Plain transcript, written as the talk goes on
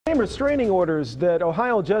Same restraining orders that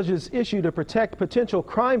Ohio judges issue to protect potential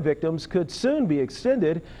crime victims could soon be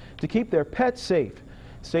extended to keep their pets safe.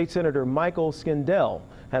 State Senator Michael Skindell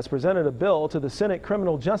has presented a bill to the Senate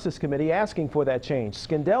Criminal Justice Committee asking for that change.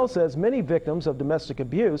 Skindell says many victims of domestic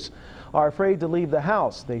abuse are afraid to leave the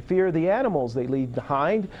house. They fear the animals they leave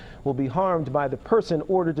behind will be harmed by the person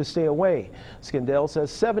ordered to stay away. Skindell says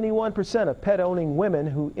 71% of pet-owning women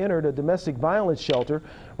who entered a domestic violence shelter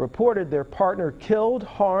reported their partner killed,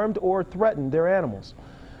 harmed, or threatened their animals.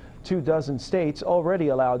 24 states already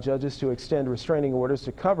allow judges to extend restraining orders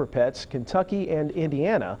to cover pets. Kentucky and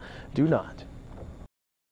Indiana do not.